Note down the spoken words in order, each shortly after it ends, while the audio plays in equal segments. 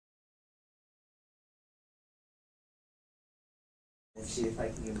See if I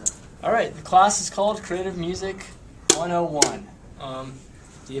can. Alright, the class is called Creative Music 101.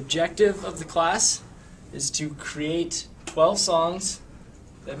 The objective of the class is to create 12 songs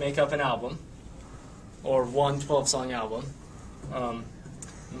that make up an album, or one 12-song album, and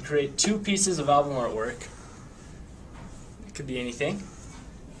create 2 pieces of album artwork. It could be anything,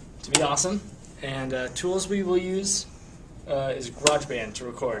 to be awesome. And tools we will use is GarageBand to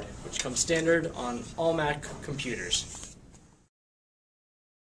record, which comes standard on all Mac computers.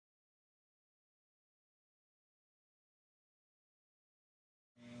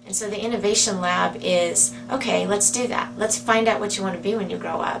 And so the Innovation Lab is, okay, let's do that. Let's find out what you want to be when you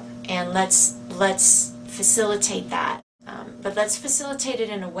grow up, and let's facilitate that. But let's facilitate it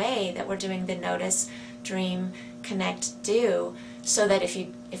in a way that we're doing the notice, dream, connect, do, so that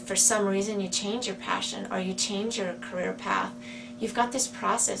if for some reason you change your passion or you change your career path, you've got this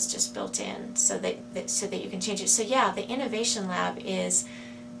process just built in so that you can change it. So yeah, the Innovation Lab is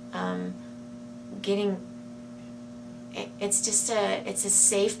it's a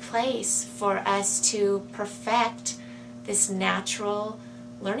safe place for us to perfect this natural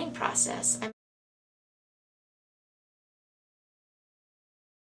learning process.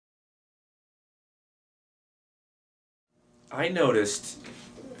 I noticed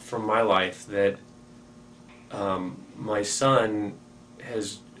from my life that my son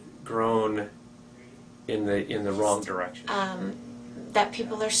has grown in the wrong direction. That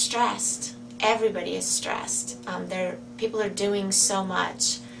people are stressed. Everybody is stressed. People are doing so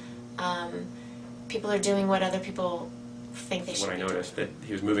much. People are doing what other people think they should be doing. When I noticed that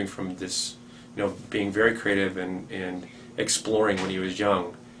he was moving from this, being very creative and exploring when he was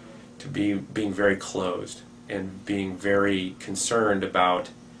young, to being very closed and being very concerned about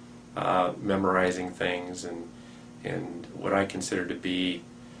memorizing things and what I consider to be,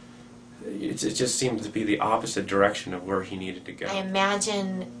 it just seemed to be the opposite direction of where he needed to go. I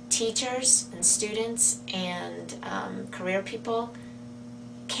imagine teachers and students and career people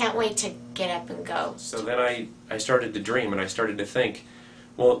can't wait to get up and go. So then I started to dream, and I started to think,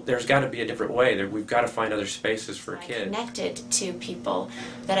 well, there's got to be a different way. We've got to find other spaces for kids. I connected to people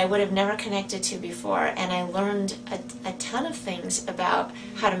that I would have never connected to before, and I learned a ton of things about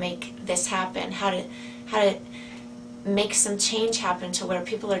how to make this happen, how to make some change happen to where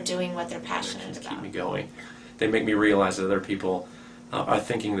people are doing what they're passionate about. Keep me going. They make me realize that other people are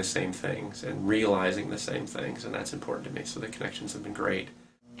thinking the same things and realizing the same things, and that's important to me. So the connections have been great.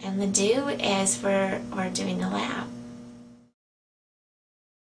 And the do is we're doing the lab.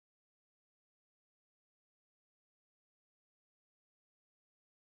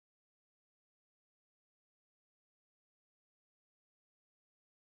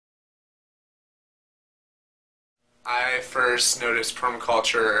 I first noticed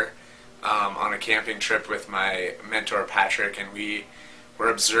permaculture on a camping trip with my mentor Patrick, and we were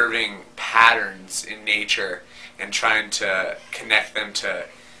observing patterns in nature and trying to connect them to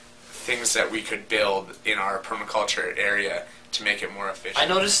things that we could build in our permaculture area to make it more efficient. I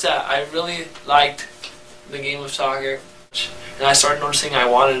noticed that I really liked the game of soccer, and I started noticing I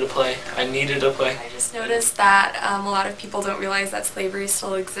wanted to play. I needed to play. I just noticed that a lot of people don't realize that slavery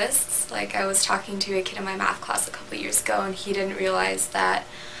still exists. Like, I was talking to a kid in my math class a couple years ago, and he didn't realize that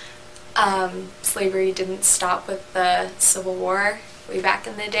slavery didn't stop with the Civil War way back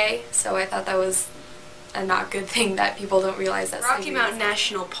in the day. So I thought that was a not good thing, that people don't realize that. Rocky Mountain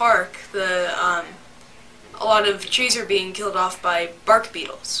National Park, a lot of trees are being killed off by bark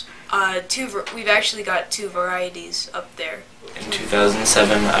beetles. We've actually got 2 varieties up there. In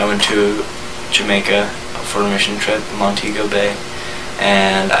 2007, I went to Jamaica for a mission trip in Montego Bay,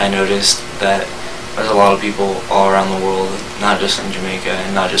 and I noticed that there's a lot of people all around the world, not just in Jamaica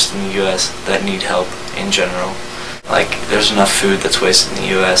and not just in the US, that need help in general. Like, there's enough food that's wasted in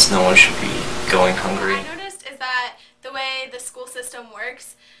the US, no one should be going hungry. What I noticed is that the way the school system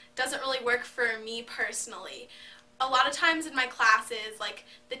works doesn't really work for me personally. A lot of times in my classes, like,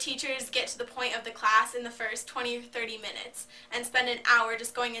 the teachers get to the point of the class in the first 20 or 30 minutes and spend an hour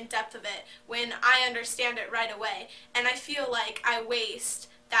just going in depth of it when I understand it right away. And I feel like I waste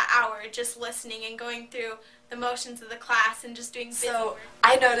that hour just listening and going through the motions of the class and just doing busy work.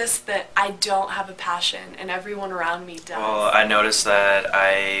 I noticed that I don't have a passion and everyone around me does. Well, I noticed that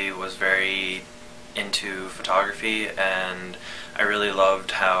I was very into photography, and I really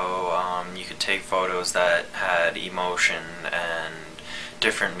loved how you could take photos that had emotion and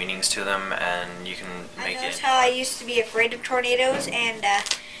different meanings to them, and you can make it. I noticed how I used to be afraid of tornadoes, and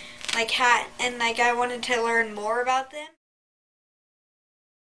I wanted to learn more about them.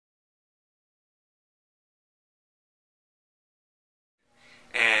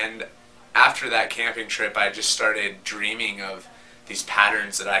 And after that camping trip, I just started dreaming of these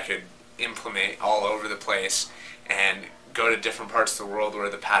patterns that I could implement all over the place and go to different parts of the world where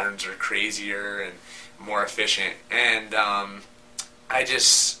the patterns are crazier and more efficient. And I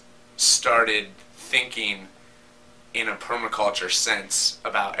just started thinking in a permaculture sense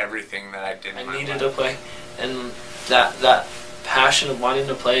about everything that I did in my life. I needed to play, and that passion of wanting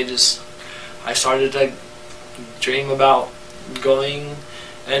to play, just I started to dream about going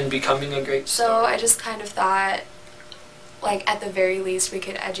and becoming a great So star. I just kind of thought, like, at the very least we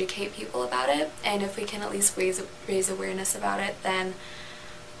could educate people about it, and if we can at least raise awareness about it, then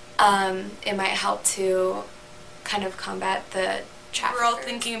it might help to kind of combat the traffickers. We're all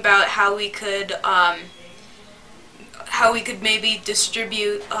thinking about how we could maybe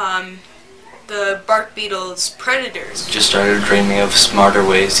distribute the bark beetle's predators. Just started dreaming of smarter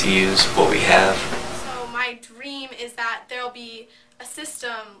ways to use what we have. So my dream is that there'll be a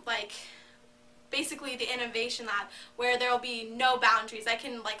system like basically the innovation lab where there'll be no boundaries. I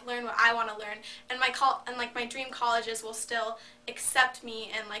can like learn what I want to learn, and my dream colleges will still accept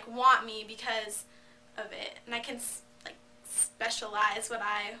me and like want me because of it, and I can like specialize what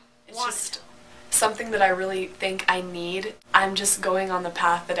I want. It's just something that I really think I need. I'm just going on the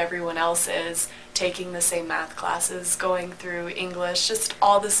path that everyone else is, taking the same math classes, going through English, just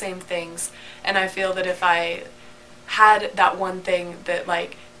all the same things. And I feel that if I had that one thing that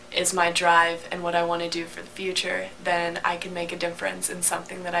like is my drive and what I want to do for the future, then I can make a difference in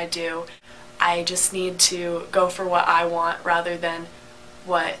something that I do. I just need to go for what I want rather than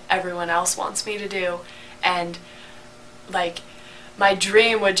what everyone else wants me to do. And like, my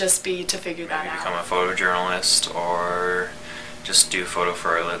dream would just be to figure that out. Become a photojournalist or just do photo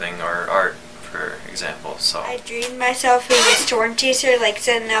for a living or art, for example. So I dreamed myself being a storm chaser, like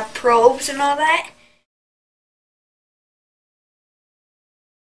setting up probes and all that.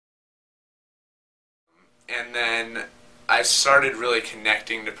 And then I started really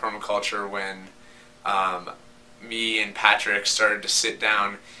connecting to permaculture when me and Patrick started to sit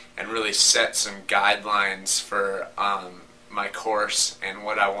down and really set some guidelines for my course and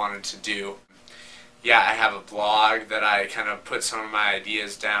what I wanted to do. Yeah, I have a blog that I kind of put some of my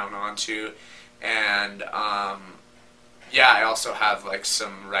ideas down onto, and yeah, I also have like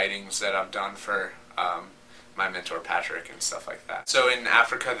some writings that I've done for my mentor Patrick and stuff like that. So in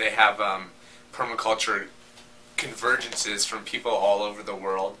Africa they have permaculture convergences from people all over the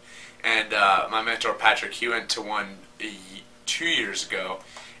world, and my mentor Patrick, he went to one 2 years ago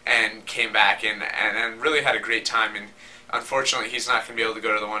and came back and really had a great time. And unfortunately he's not going to be able to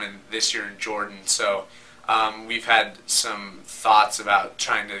go to the one this year in Jordan, so we've had some thoughts about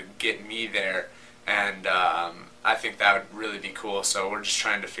trying to get me there, and I think that would really be cool, so we're just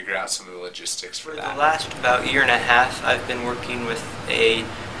trying to figure out some of the logistics for that. For the last about year and a half, I've been working with a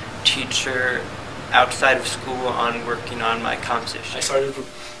teacher outside of school on working on my composition. I started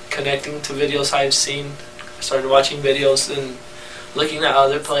connecting to videos I've seen. I started watching videos and looking at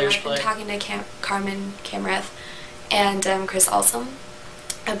other players play. I've been talking to Carmen Camreth and Chris Alsom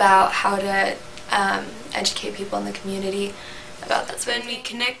about how to educate people in the community about that. Then we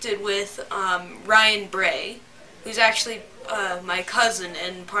connected with Ryan Bray, who's actually my cousin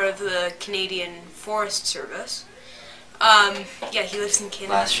and part of the Canadian Forest Service. Yeah, he lives in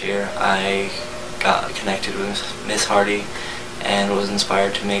Canada. Last year I got connected with Miss Hardy and was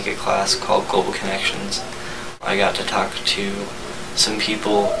inspired to make a class called Global Connections. I got to talk to some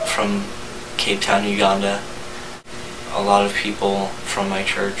people from Cape Town, Uganda, a lot of people from my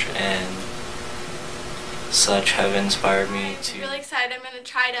church and such have inspired me to... I'm really excited. I'm going to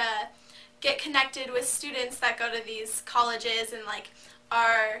try to get connected with students that go to these colleges and like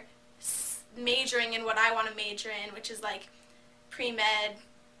are majoring in what I want to major in, which is like pre-med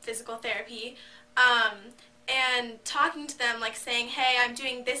physical therapy, and talking to them, like saying, hey, I'm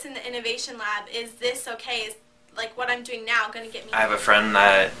doing this in the innovation lab, is this okay? Is like what I'm doing now going to get me? I have a friend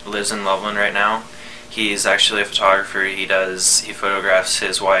that lives in Loveland right now. He's actually a photographer. He photographs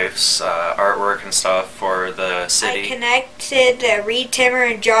his wife's artwork and stuff for the city. I connected Reed Timmer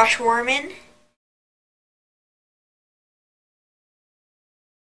and Josh Warman.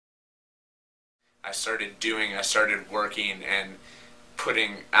 I started working and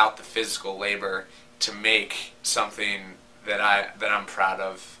putting out the physical labor to make something that I'm proud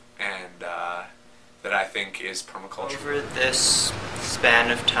of and that I think is permaculture. Over this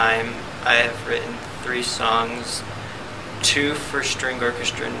span of time, I have written 3 songs, 2 for string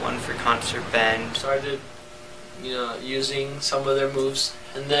orchestra and 1 for concert band. Started, using some of their moves,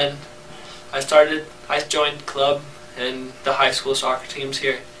 and then I joined club and the high school soccer teams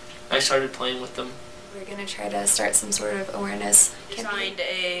here. I started playing with them. We're going to try to start some sort of awareness campaign.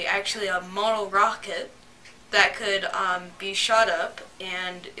 Designed actually a model rocket that could be shot up,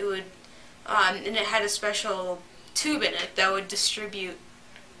 and it would and it had a special tube in it that would distribute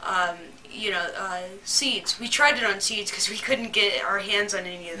seeds. We tried it on seeds because we couldn't get our hands on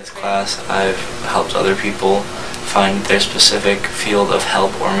any of In this. this class, I've helped other people find their specific field of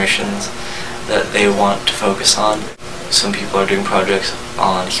help or missions that they want to focus on. Some people are doing projects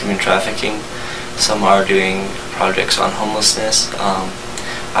on human trafficking. Some are doing projects on homelessness.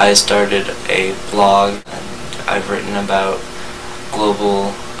 I started a blog, and I've written about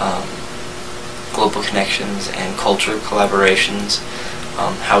global connections and culture collaborations,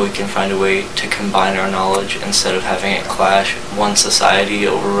 how we can find a way to combine our knowledge instead of having it clash, one society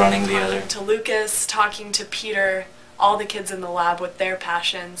overrunning the other. To Lucas, talking to Peter, all the kids in the lab with their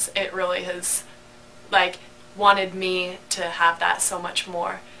passions, it really has wanted me to have that so much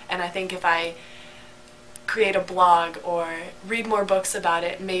more. And I think if I create a blog or read more books about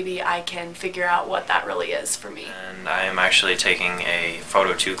it, maybe I can figure out what that really is for me. And I am actually taking a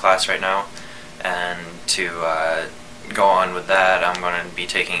Photo 2 class right now, and to go on with that, I'm going to be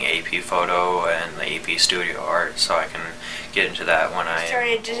taking AP Photo and the AP Studio Art, so I can get into that when I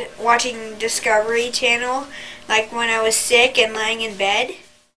started watching Discovery Channel, like when I was sick and lying in bed.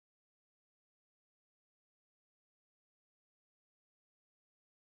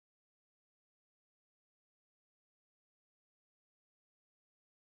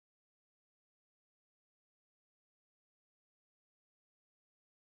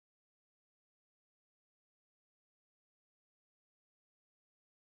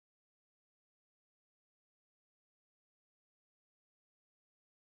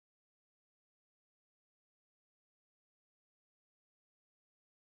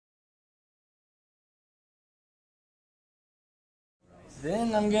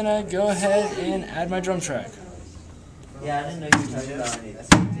 Then I'm gonna go ahead and add my drum track. Yeah, I didn't know you were talking about any of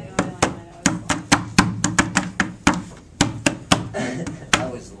that.